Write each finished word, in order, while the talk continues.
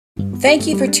Thank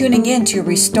you for tuning in to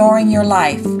Restoring Your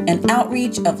Life, an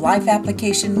outreach of Life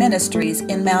Application Ministries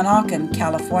in Mount Auburn,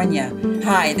 California.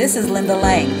 Hi, this is Linda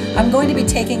Lang. I'm going to be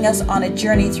taking us on a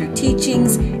journey through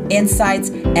teachings, insights,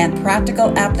 and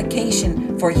practical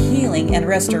application for healing and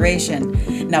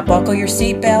restoration. Now buckle your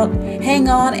seatbelt, hang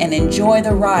on, and enjoy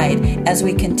the ride as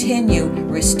we continue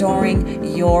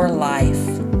restoring your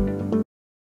life.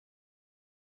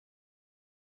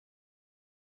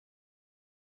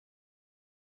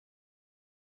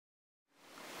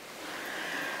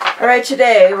 All right,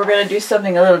 today we're going to do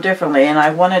something a little differently, and I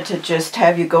wanted to just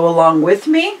have you go along with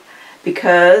me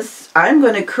because I'm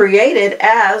going to create it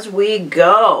as we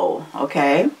go,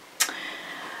 okay?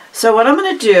 So what I'm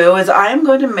going to do is I'm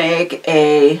going to make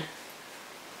a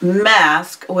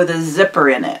mask with a zipper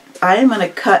in it. I am going to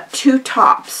cut two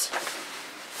tops.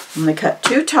 I'm going to cut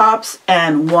two tops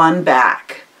and one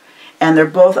back, and they're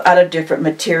both out of different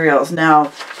materials.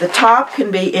 Now, the top can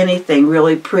be anything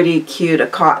really pretty cute, a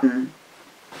cotton.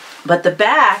 But the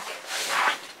back,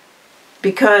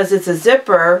 because it's a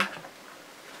zipper,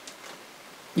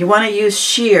 you want to use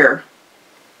sheer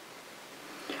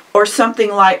or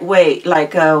something lightweight,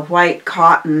 like a white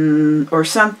cotton or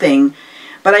something.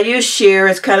 But I use sheer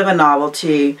as kind of a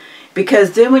novelty,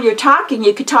 because then when you're talking,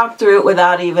 you can talk through it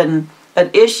without even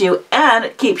an issue, and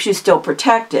it keeps you still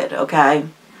protected, okay?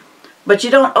 But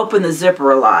you don't open the zipper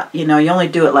a lot, you know. You only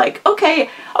do it like, okay,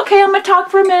 I'm going to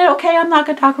talk for a minute, okay, I'm not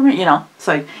going to talk for a minute, you know.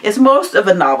 So it's most of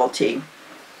a novelty.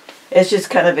 It's just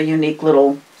kind of a unique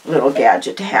little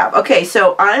gadget to have. Okay,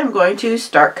 so I am going to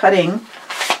start cutting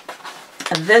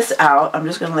this out. I'm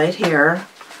just going to lay it here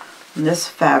in this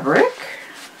fabric.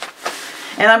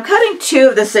 And I'm cutting two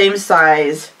of the same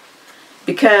size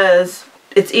because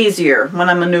it's easier when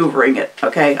I'm maneuvering it,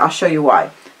 okay? I'll show you why.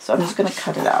 So I'm just going to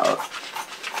cut it out.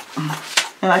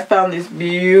 And I found these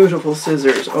beautiful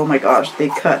scissors. Oh my gosh, they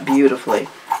cut beautifully.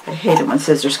 I hate it when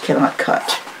scissors cannot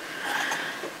cut.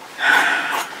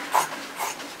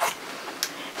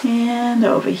 And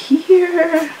over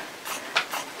here.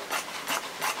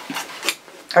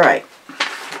 Alright.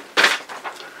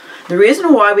 The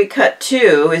reason why we cut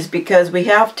two is because we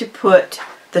have to put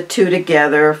the two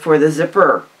together for the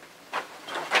zipper.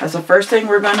 That's the first thing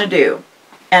we're going to do.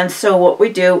 And so what we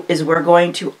do is we're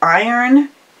going to iron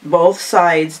both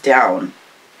sides down,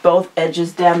 both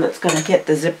edges down. That's going to hit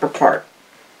the zipper part.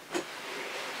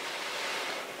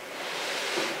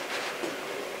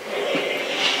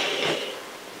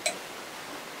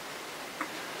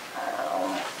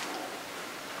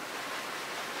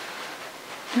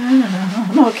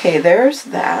 Okay, there's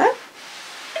that.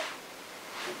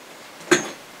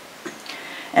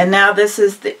 And now this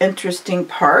is the interesting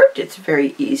part. It's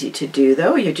very easy to do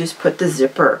though. You just put the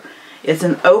zipper. It's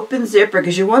an open zipper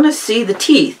because you want to see the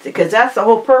teeth, because that's the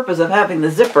whole purpose of having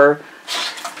the zipper,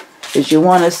 is you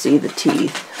want to see the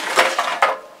teeth.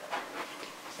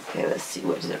 Okay, let's see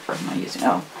what zipper am I using.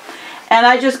 Oh, and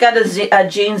I just got a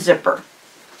jean zipper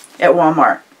at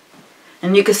Walmart.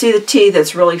 And you can see the teeth.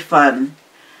 It's really fun.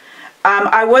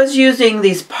 I was using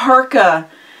these parka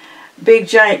big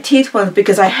giant teeth ones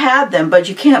because I had them, but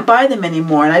you can't buy them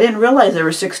anymore, and I didn't realize they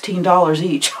were $16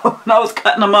 each when I was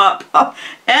cutting them up.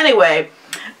 Anyway,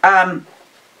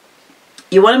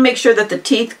 you want to make sure that the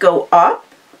teeth go up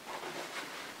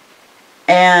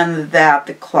and that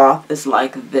the cloth is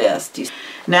like this.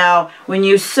 Now, when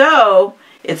you sew,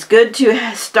 it's good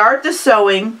to start the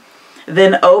sewing,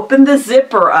 then open the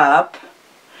zipper up,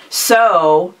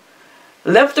 sew,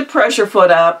 lift the pressure foot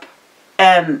up,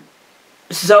 and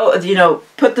so, you know,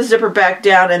 put the zipper back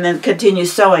down and then continue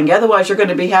sewing. Otherwise, you're going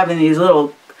to be having these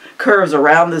little curves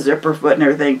around the zipper foot and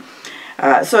everything.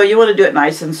 So you want to do it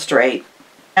nice and straight.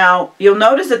 Now, you'll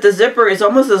notice that the zipper is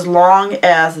almost as long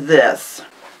as this.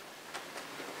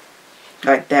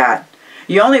 Like that.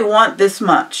 You only want this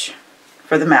much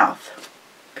for the mouth.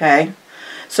 Okay?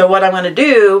 So what I'm going to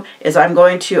do is I'm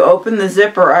going to open the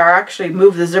zipper, or actually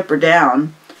move the zipper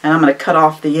down, and I'm going to cut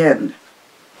off the end.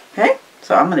 Okay?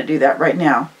 So I'm going to do that right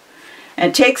now.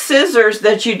 And take scissors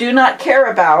that you do not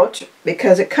care about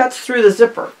because it cuts through the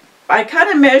zipper. I kind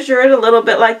of measure it a little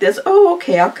bit like this. Oh,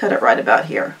 okay, I'll cut it right about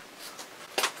here.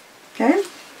 Okay?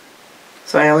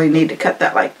 So I only need to cut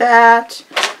that like that.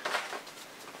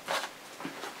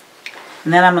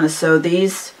 And then I'm going to sew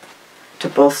these to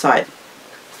both sides.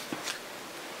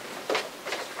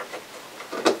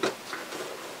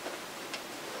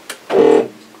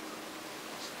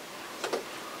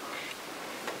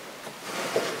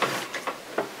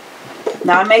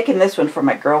 Now I'm making this one for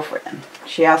my girlfriend.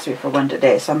 She asked me for one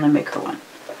today, so I'm going to make her one.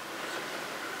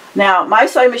 Now, my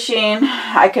sewing machine,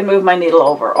 I can move my needle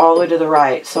over all the way to the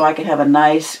right so I can have a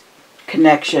nice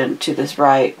connection to this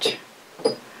right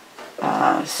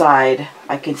side.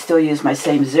 I can still use my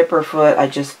same zipper foot. I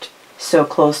just sew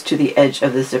close to the edge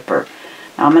of the zipper.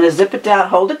 Now I'm going to zip it down,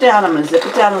 hold it down. I'm going to zip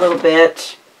it down a little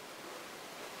bit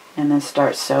and then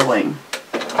start sewing.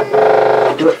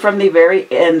 Do it from the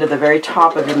very end to the very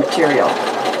top of your material.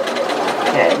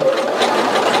 Okay.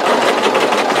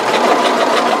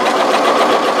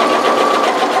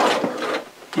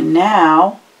 And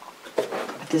now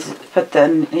put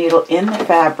the needle in the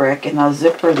fabric and I'll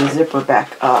zipper the zipper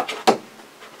back up.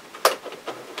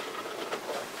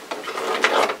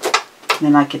 And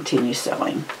then I continue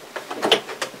sewing.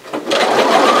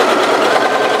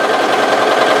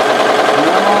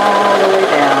 All the way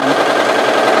down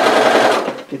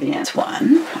to the end.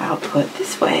 One I'll put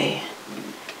this way.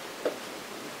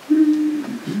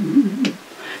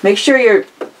 Make sure your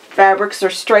fabrics are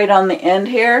straight on the end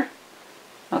here.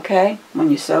 Okay,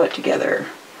 when you sew it together.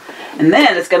 And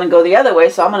then it's going to go the other way,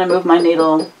 so I'm going to move my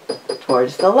needle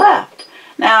towards the left.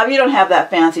 Now, if you don't have that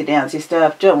fancy dancy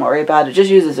stuff, don't worry about it. Just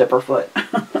use a zipper foot.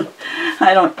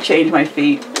 I don't change my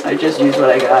feet. I just use what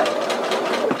I got.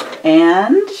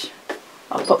 And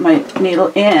I'll put my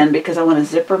needle in because I want to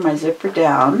zipper my zipper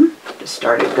down to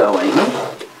start it going.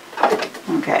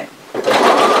 Okay.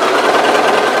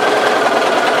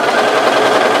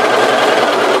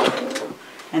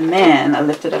 And then I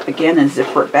lift it up again and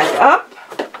zipper it back up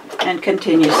and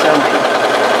continue sewing.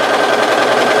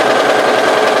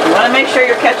 You want to make sure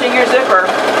you're catching your zipper.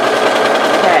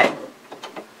 Okay.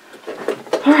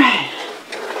 Alright.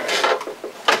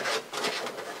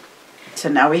 So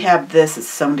now we have this, it's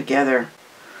sewn together.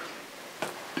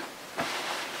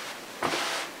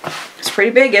 It's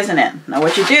pretty big, isn't it? Now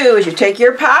what you do is you take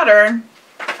your pattern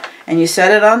and you set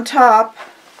it on top.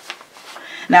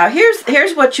 Now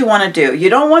here's what you want to do. You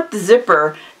don't want the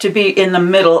zipper to be in the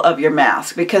middle of your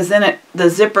mask because then the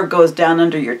zipper goes down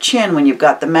under your chin when you've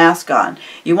got the mask on.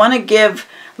 You want to give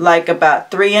like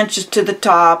about 3 inches to the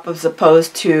top as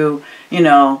opposed to, you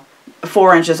know,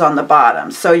 4 inches on the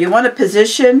bottom. So you want to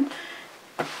position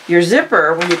your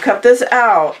zipper when you cut this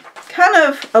out kind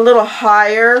of a little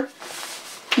higher.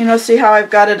 You know, see how I've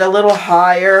got it a little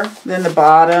higher than the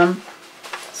bottom?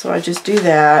 So I just do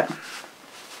that.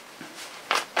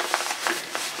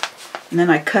 And then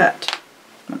I cut.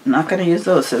 I'm not going to use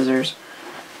those scissors.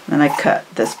 And then I cut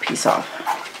this piece off.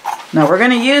 Now we're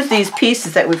going to use these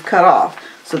pieces that we've cut off,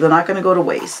 so they're not going to go to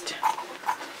waste.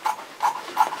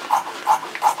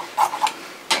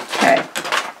 Okay,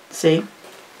 see?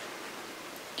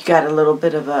 You got a little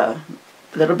bit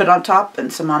on top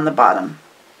and some on the bottom.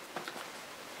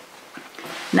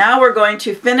 Now we're going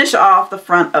to finish off the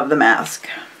front of the mask.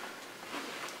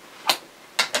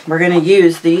 We're going to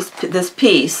use this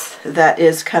piece that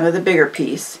is kind of the bigger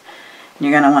piece. And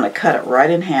you're going to want to cut it right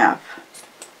in half.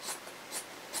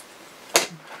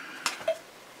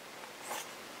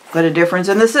 What a difference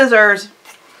in the scissors.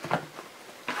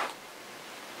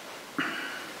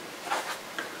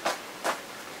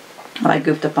 I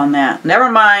goofed up on that.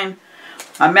 Never mind.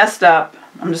 I messed up.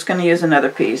 I'm just going to use another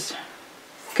piece.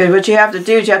 Because what you have to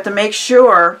do is you have to make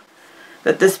sure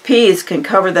that this piece can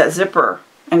cover that zipper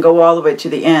and go all the way to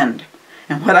the end.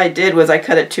 And what I did was I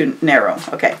cut it too narrow.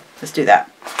 Okay, let's do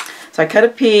that. So I cut a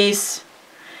piece,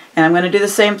 and I'm going to do the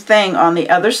same thing on the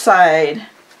other side.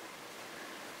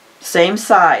 Same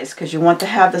size, because you want to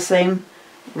have the same.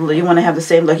 You want to have the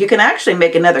same look. You can actually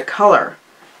make another color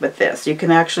with this. You can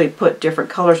actually put different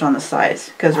colors on the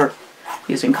sides because we're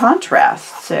using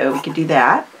contrast. So we can do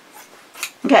that.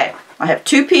 Okay, I have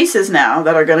 2 pieces now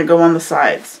that are going to go on the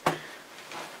sides.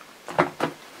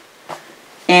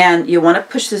 And you want to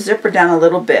push the zipper down a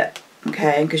little bit,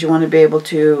 okay, because you want to be able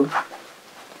to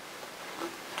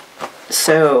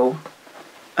sew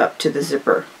up to the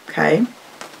zipper, okay?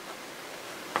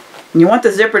 And you want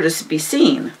the zipper to be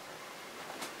seen.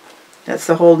 That's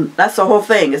the whole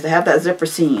thing, is to have that zipper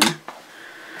seen.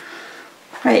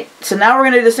 Right, so now we're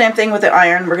going to do the same thing with the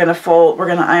iron. We're going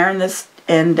to iron this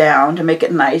end down to make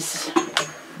it nice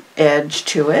edge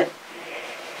to it.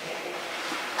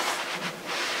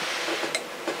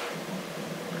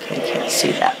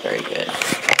 See that very good.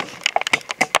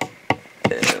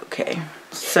 Okay,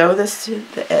 so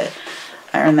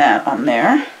iron that on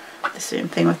there. The same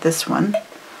thing with this one.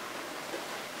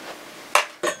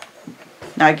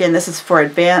 Now again, this is for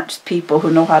advanced people who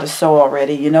know how to sew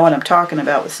already. You know what I'm talking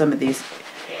about with some of these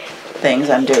things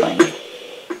I'm doing.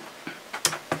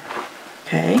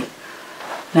 Okay,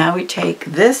 now we take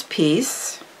this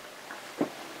piece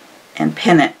and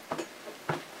pin it.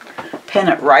 Pin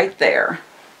it right there.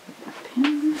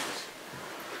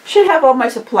 Should have all my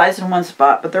supplies in one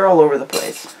spot, but they're all over the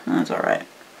place. That's alright.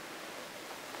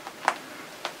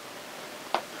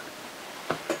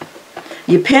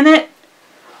 You pin it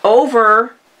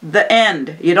over the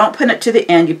end. You don't pin it to the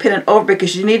end, you pin it over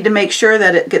because you need to make sure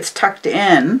that it gets tucked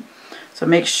in. So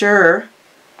make sure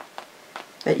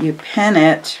that you pin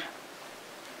it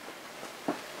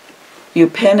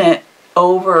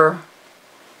over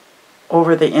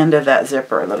the end of that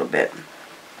zipper a little bit.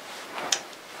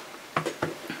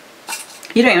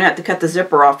 You don't even have to cut the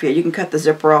zipper off yet. You can cut the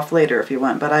zipper off later if you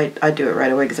want, but I do it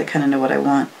right away because I kind of know what I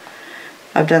want.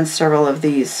 I've done several of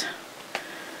these.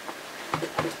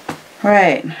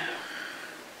 Right.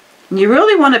 You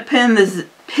really want to pin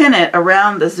it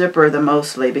around the zipper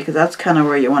mostly because that's kind of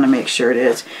where you want to make sure it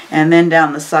is. And then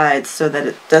down the sides so that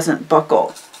it doesn't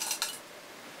buckle.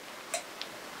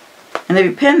 And if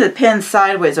you pin the pins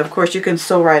sideways, of course, you can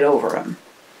sew right over them.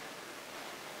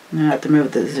 You don't have to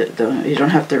move you don't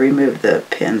have to remove the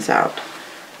pins out.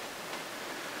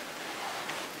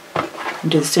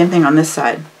 And do the same thing on this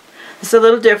side. It's a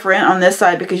little different on this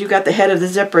side because you've got the head of the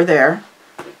zipper there.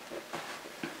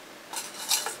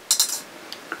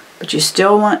 But you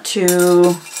still want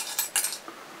to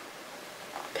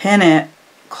pin it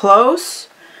close,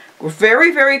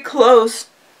 very, very close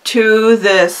to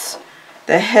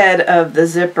the head of the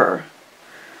zipper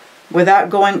without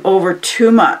going over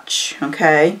too much,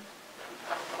 okay?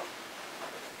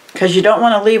 Because you don't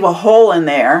want to leave a hole in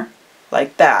there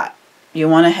like that. You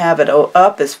want to have it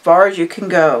up as far as you can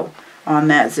go on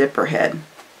that zipper head.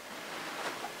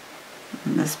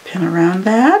 And let's pin around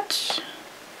that.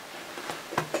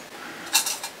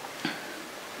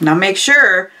 Now make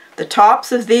sure the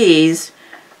tops of these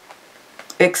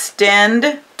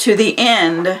extend to the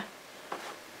end.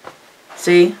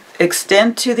 See?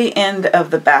 Extend to the end of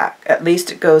the back. At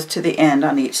least it goes to the end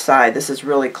on each side. This is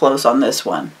really close on this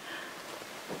one.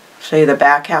 So the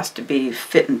back has to be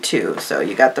fitting too. So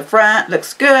you got the front,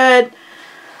 looks good.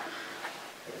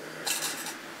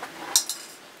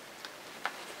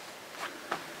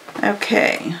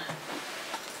 Okay.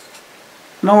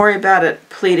 Don't worry about it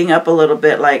pleating up a little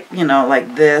bit like, you know,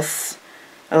 like this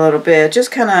a little bit. Just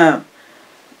kind of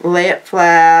lay it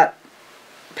flat,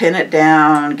 pin it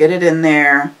down, get it in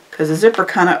there, because the zipper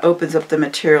kind of opens up the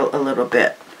material a little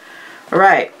bit. All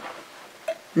right.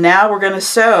 Now we're going to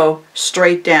sew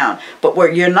straight down. But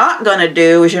what you're not going to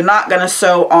do is you're not going to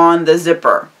sew on the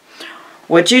zipper.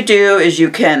 What you do is you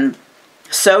can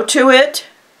sew to it,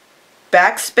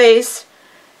 backspace,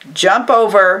 jump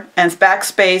over, and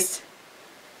backspace.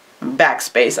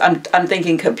 I'm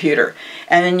thinking computer.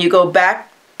 And then you go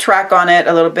backtrack on it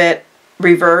a little bit,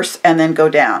 reverse, and then go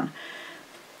down.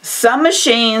 Some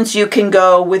machines you can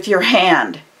go with your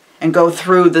hand and go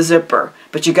through the zipper,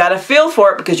 but you got to feel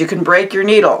for it because you can break your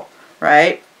needle,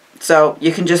 right? So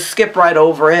you can just skip right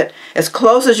over it as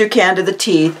close as you can to the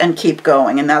teeth and keep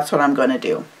going, and that's what I'm going to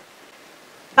do.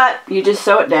 But you just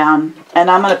sew it down, and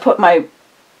I'm going to put my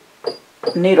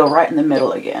needle right in the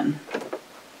middle again.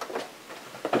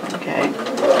 Okay.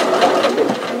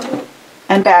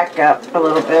 And back up a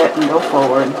little bit and go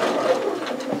forward.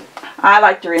 I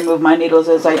like to remove my needles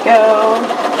as I go.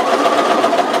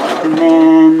 And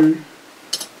then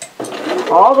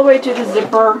all the way to the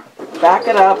zipper, back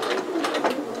it up,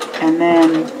 and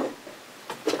then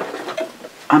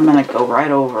I'm going to go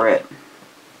right over it.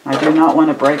 I do not want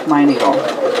to break my needle.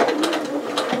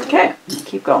 Okay,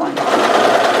 keep going.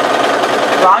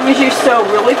 As long as you sew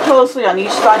really closely on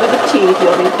each side of the teeth,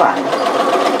 you'll be fine.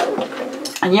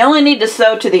 And you only need to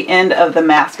sew to the end of the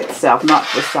mask itself, not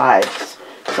the sides.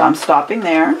 So I'm stopping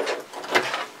there.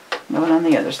 Going on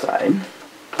the other side.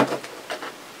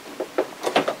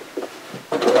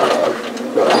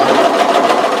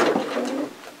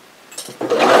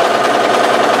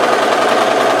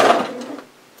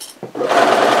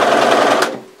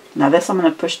 Now this I'm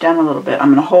going to push down a little bit. I'm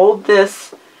going to hold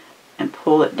this and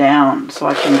pull it down so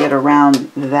I can get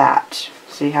around that.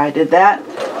 See how I did that?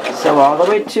 So all the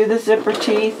way to the zipper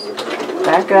teeth,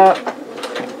 back up,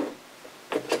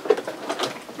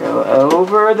 go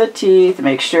over the teeth,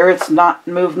 make sure it's not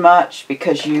moved much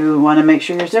because you want to make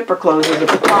sure your zipper closes at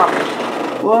the top.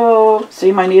 Whoa,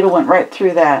 see my needle went right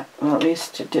through that. Well, at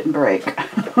least it didn't break.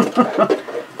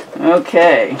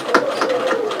 Okay.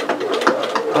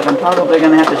 But I'm probably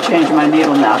going to have to change my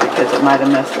needle now because it might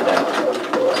have messed it up.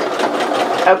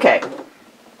 Okay.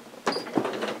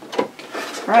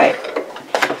 Right.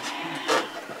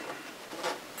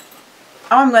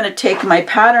 Now I'm going to take my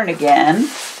pattern again,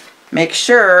 make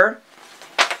sure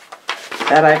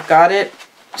that I've got it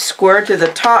square to the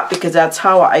top because that's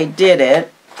how I did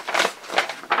it.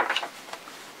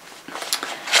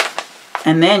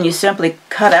 And then you simply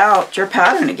cut out your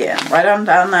pattern again, right on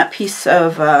down that piece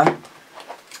of,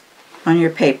 on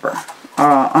your paper,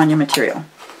 on your material.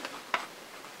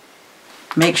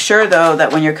 Make sure though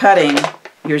that when you're cutting,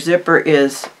 your zipper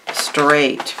is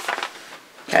straight.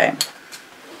 Okay.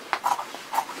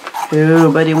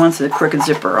 Nobody wants a crooked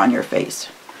zipper on your face.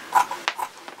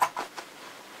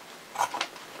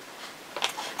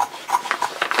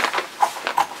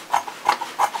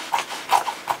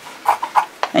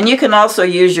 And you can also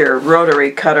use your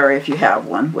rotary cutter if you have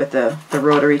one with the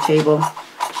rotary table.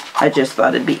 I just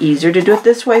thought it'd be easier to do it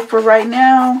this way for right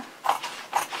now.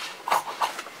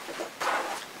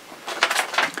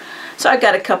 So I've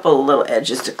got a couple of little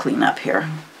edges to clean up here.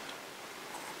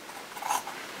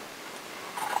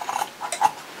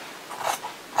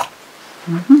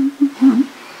 And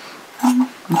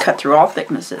cut through all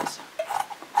thicknesses.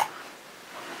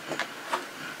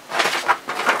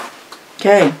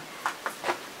 Okay.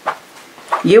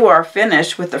 You are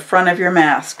finished with the front of your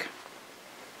mask.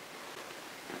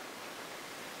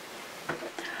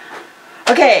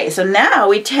 Okay, so now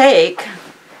we take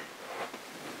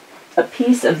a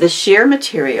piece of the sheer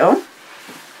material,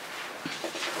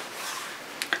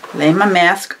 lay my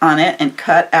mask on it, and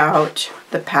cut out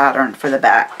the pattern for the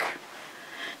back.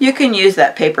 You can use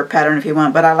that paper pattern if you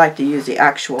want, but I like to use the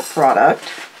actual product.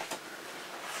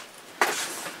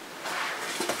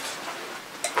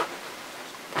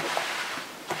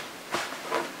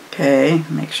 Okay,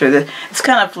 make sure that it's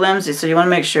kind of flimsy, so you want to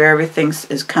make sure everything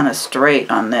is kind of straight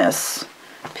on this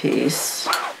piece.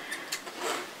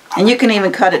 And you can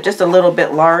even cut it just a little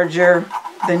bit larger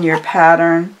than your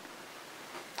pattern,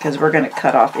 because we're going to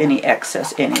cut off any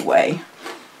excess anyway.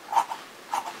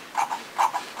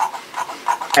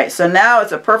 Alright, so now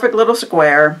it's a perfect little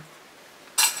square.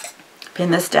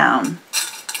 Pin this down.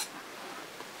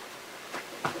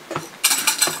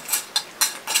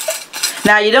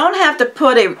 Now you don't have to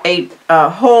put a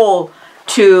hole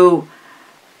to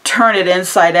turn it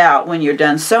inside out when you're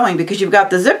done sewing, because you've got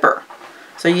the zipper.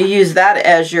 So you use that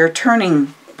as your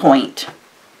turning point,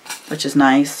 which is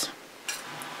nice.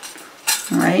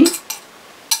 Alright.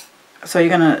 So you're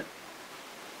going to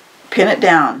pin it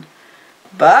down.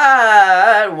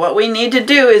 But what we need to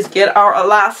do is get our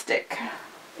elastic.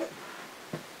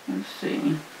 Let's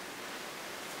see.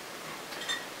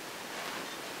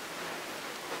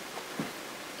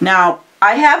 Now,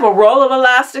 I have a roll of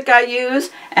elastic I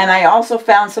use, and I also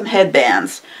found some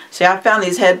headbands. See, I found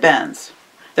these headbands.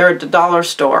 They're at the dollar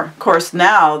store. Of course,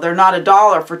 now they're not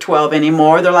 $1 for 12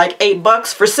 anymore. They're like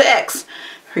 $8 for 6.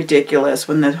 Ridiculous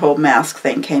when the whole mask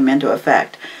thing came into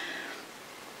effect.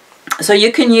 So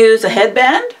you can use a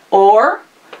headband, or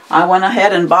I went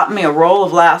ahead and bought me a roll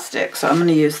of elastic. So I'm going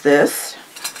to use this.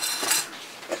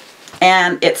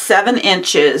 And it's 7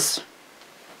 inches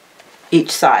each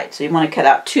side. So you want to cut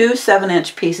out 2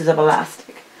 7-inch pieces of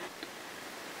elastic.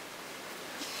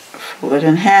 Fold it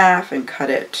in half and cut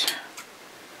it.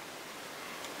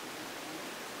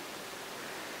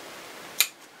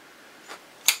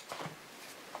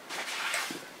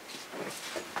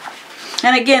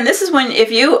 And again, this is when,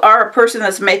 if you are a person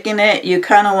that's making it, you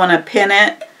kind of want to pin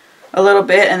it a little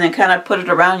bit and then kind of put it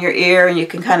around your ear, and you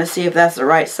can kind of see if that's the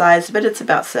right size, but it's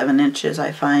about 7 inches,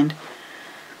 I find.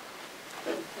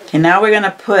 Okay, now we're going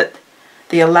to put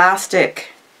the elastic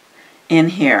in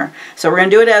here. So we're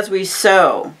going to do it as we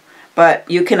sew, but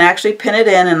you can actually pin it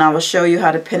in, and I will show you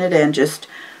how to pin it in. Just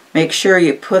make sure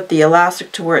you put the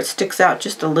elastic to where it sticks out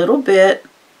just a little bit.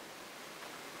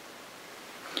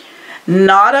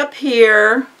 Not up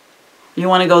here. You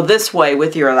want to go this way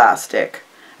with your elastic.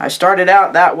 I started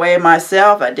out that way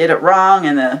myself. I did it wrong,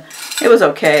 and it was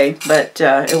okay, but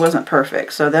it wasn't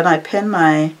perfect. So then I pin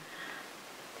my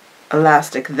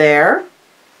elastic there,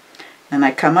 and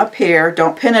I come up here.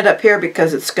 Don't pin it up here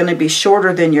because it's going to be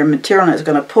shorter than your material and it's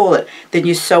going to pull it. Then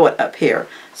you sew it up here.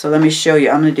 So let me show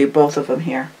you. I'm going to do both of them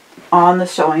here on the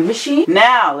sewing machine.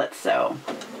 Now let's sew.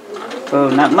 Oh,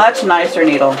 not much nicer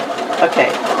needle. Okay,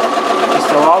 you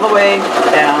sew all the way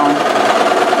down.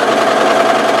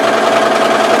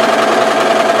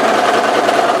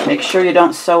 Make sure you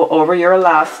don't sew over your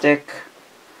elastic,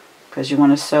 because you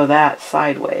want to sew that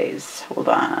sideways. Hold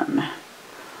on.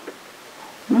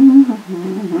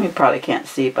 You probably can't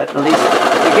see, but at least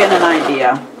you get an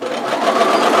idea.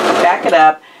 Back it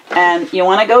up, and you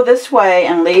want to go this way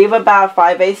and leave about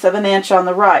 5/8 of an inch on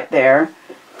the right there.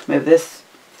 Move this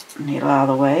needle out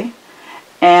of the way,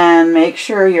 and make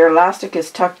sure your elastic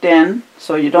is tucked in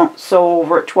so you don't sew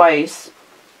over it twice.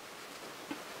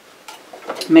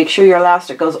 Make sure your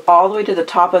elastic goes all the way to the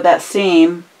top of that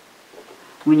seam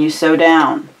when you sew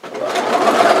down. Sew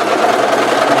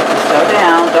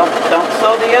down. Don't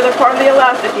sew the other part of the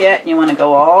elastic yet. You want to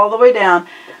go all the way down,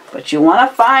 but you want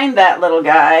to find that little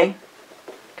guy,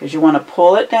 because you want to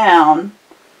pull it down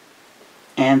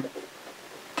and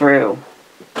through.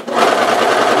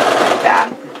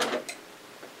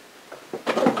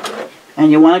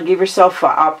 And you want to give yourself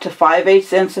up to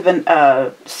 5/8 inches of an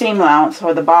seam allowance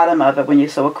for the bottom of it when you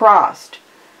sew across.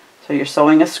 So you're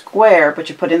sewing a square, but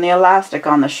you put in the elastic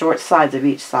on the short sides of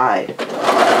each side.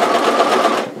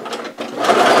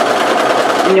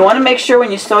 And you want to make sure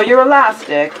when you sew your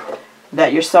elastic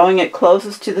that you're sewing it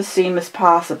closest to the seam as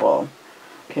possible.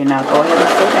 Okay, now go ahead and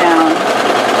sew down.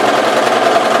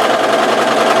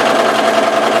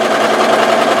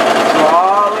 Go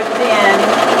all the way to the end.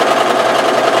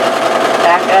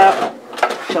 Back up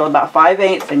till about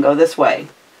 5/8 and go this way.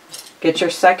 Get your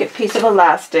second piece of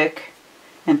elastic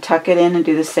and tuck it in and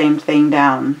do the same thing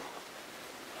down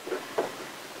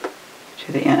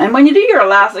to the end. And when you do your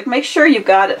elastic, make sure you've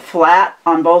got it flat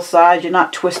on both sides. You're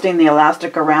not twisting the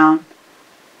elastic around.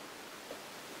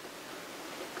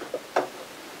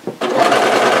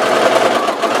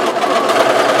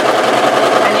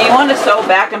 And you want to sew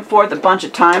back and forth a bunch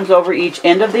of times over each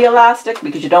end of the elastic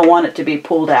because you don't want it to be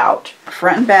pulled out.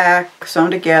 Front and back sewn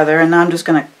together, and now I'm just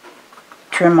going to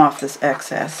trim off this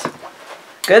excess.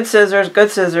 Good scissors, good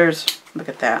scissors. Look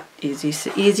at that. Easy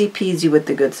peasy with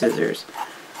the good scissors.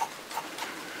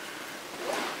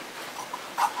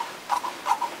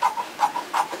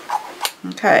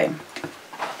 Okay.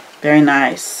 Very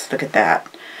nice. Look at that.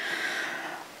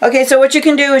 Okay, so what you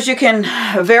can do is you can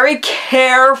very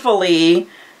carefully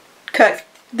cut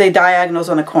the diagonals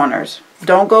on the corners.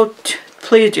 Don't go,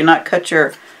 please do not cut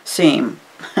your seam.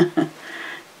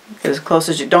 As close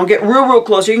as you, don't get real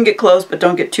close. You can get close, but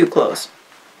don't get too close.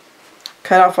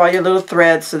 Cut off all your little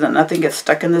threads so that nothing gets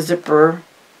stuck in the zipper.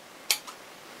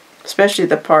 Especially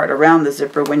the part around the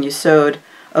zipper when you sewed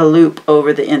a loop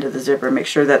over the end of the zipper. Make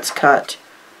sure that's cut.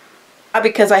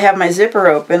 Because I have my zipper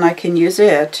open, I can use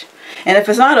it. And if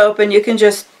it's not open, you can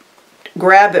just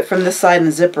grab it from this side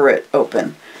and zipper it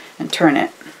open and turn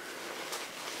it.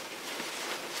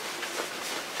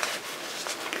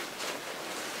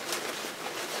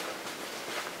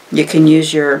 You can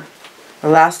use your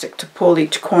elastic to pull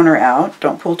each corner out.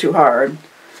 Don't pull too hard.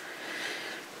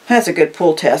 That's a good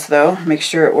pull test though. Make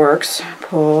sure it works.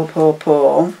 Pull, pull,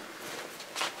 pull.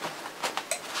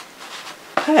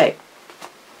 Okay.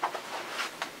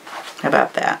 How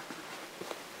about that?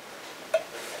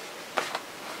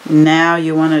 Now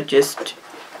you want to just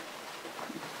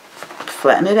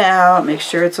flatten it out. Make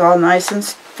sure it's all nice and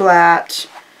flat.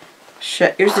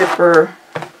 Shut your zipper.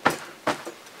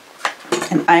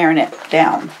 And iron it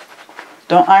down.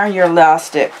 Don't iron your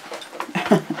elastic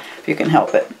if you can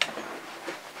help it.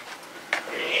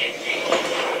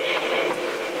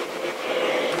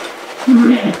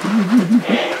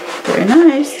 Very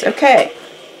nice. Okay.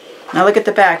 Now look at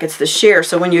the back. It's the sheer.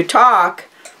 So when you talk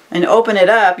and open it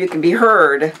up, you can be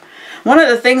heard. One of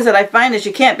the things that I find is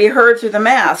you can't be heard through the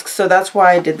mask, so that's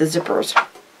why I did the zippers.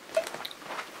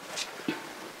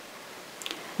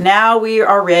 Now we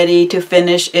are ready to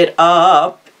finish it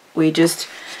up. We just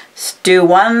do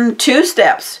 2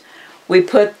 steps. We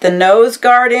put the nose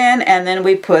guard in and then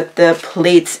we put the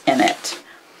pleats in it.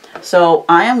 So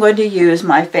I am going to use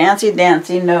my fancy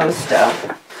dancy nose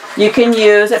stuff. You can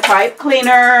use a pipe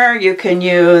cleaner, you can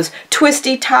use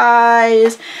twisty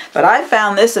ties, but I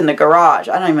found this in the garage.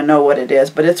 I don't even know what it is,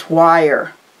 but it's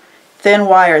wire. Thin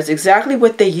wire is exactly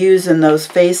what they use in those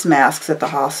face masks at the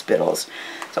hospitals.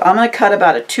 So I'm going to cut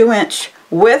about a 2-inch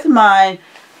with my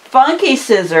funky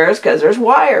scissors because there's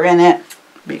wire in it.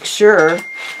 Make sure.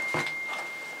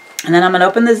 And then I'm going to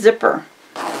open the zipper.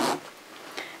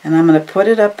 And I'm going to put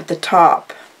it up at the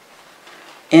top.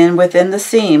 In within the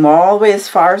seam. All the way as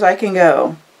far as I can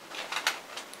go.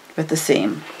 With the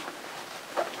seam.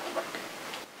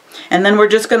 And then we're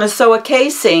just going to sew a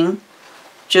casing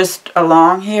just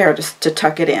along here just to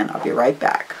tuck it in. I'll be right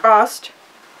back. Crossed.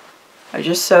 I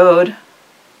just sewed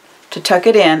to tuck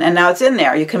it in, and now it's in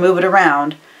there. You can move it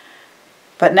around.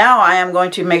 But now I am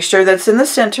going to make sure that it's in the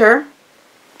center,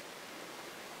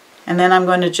 and then I'm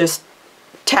going to just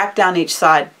tack down each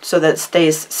side so that it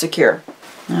stays secure.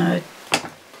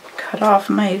 Cut off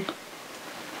my...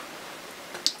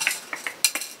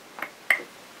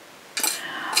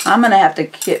 I'm going to have to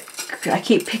get... I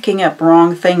keep picking up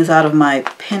wrong things out of my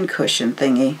pin cushion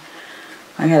thingy.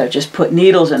 I got to just put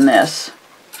needles in this.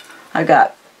 I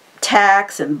got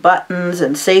tacks and buttons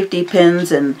and safety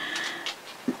pins and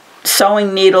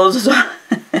sewing needles.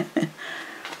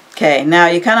 Okay, now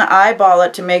you kind of eyeball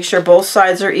it to make sure both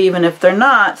sides are even. If they're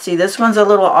not, see this one's a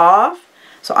little off,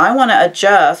 so I want to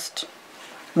adjust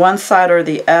one side or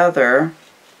the other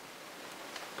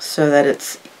so that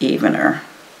it's evener.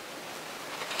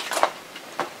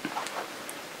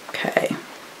 Okay.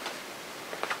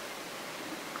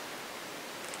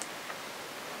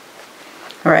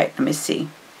 All right, let me see.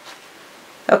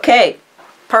 Okay,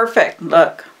 Perfect.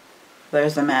 Look,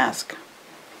 there's the mask.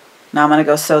 Now I'm going to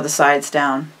go sew the sides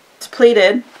down. It's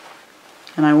pleated,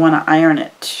 and I want to iron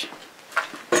it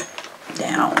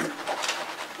down.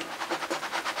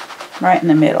 Right in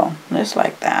the middle, just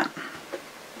like that.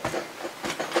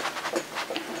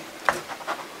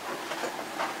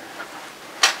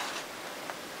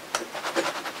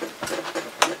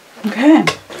 Okay,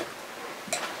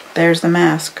 there's the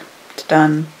mask. It's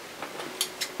done.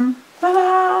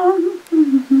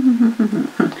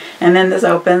 And then this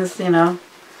opens, you know,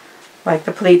 like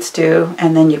the pleats do,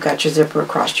 and then you've got your zipper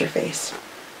across your face.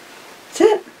 That's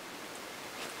it.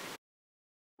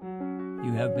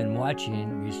 You have been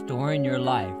watching Restoring Your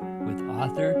Life with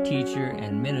author, teacher,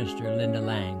 and minister Linda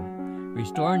Lang.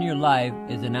 Restoring Your Life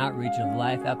is an outreach of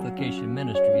Life Application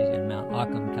Ministries in Mount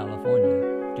Auburn,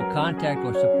 California. To contact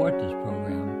or support this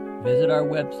program, visit our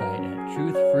website at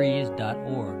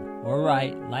truthfreeze.org or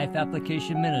write Life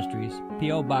Application Ministries,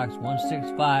 P.O. Box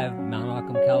 165, Mount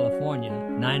Auburn, California,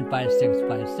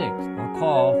 95656, or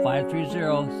call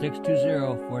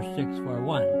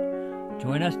 530-620-4641.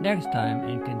 Join us next time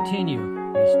and continue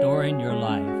restoring your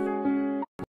life.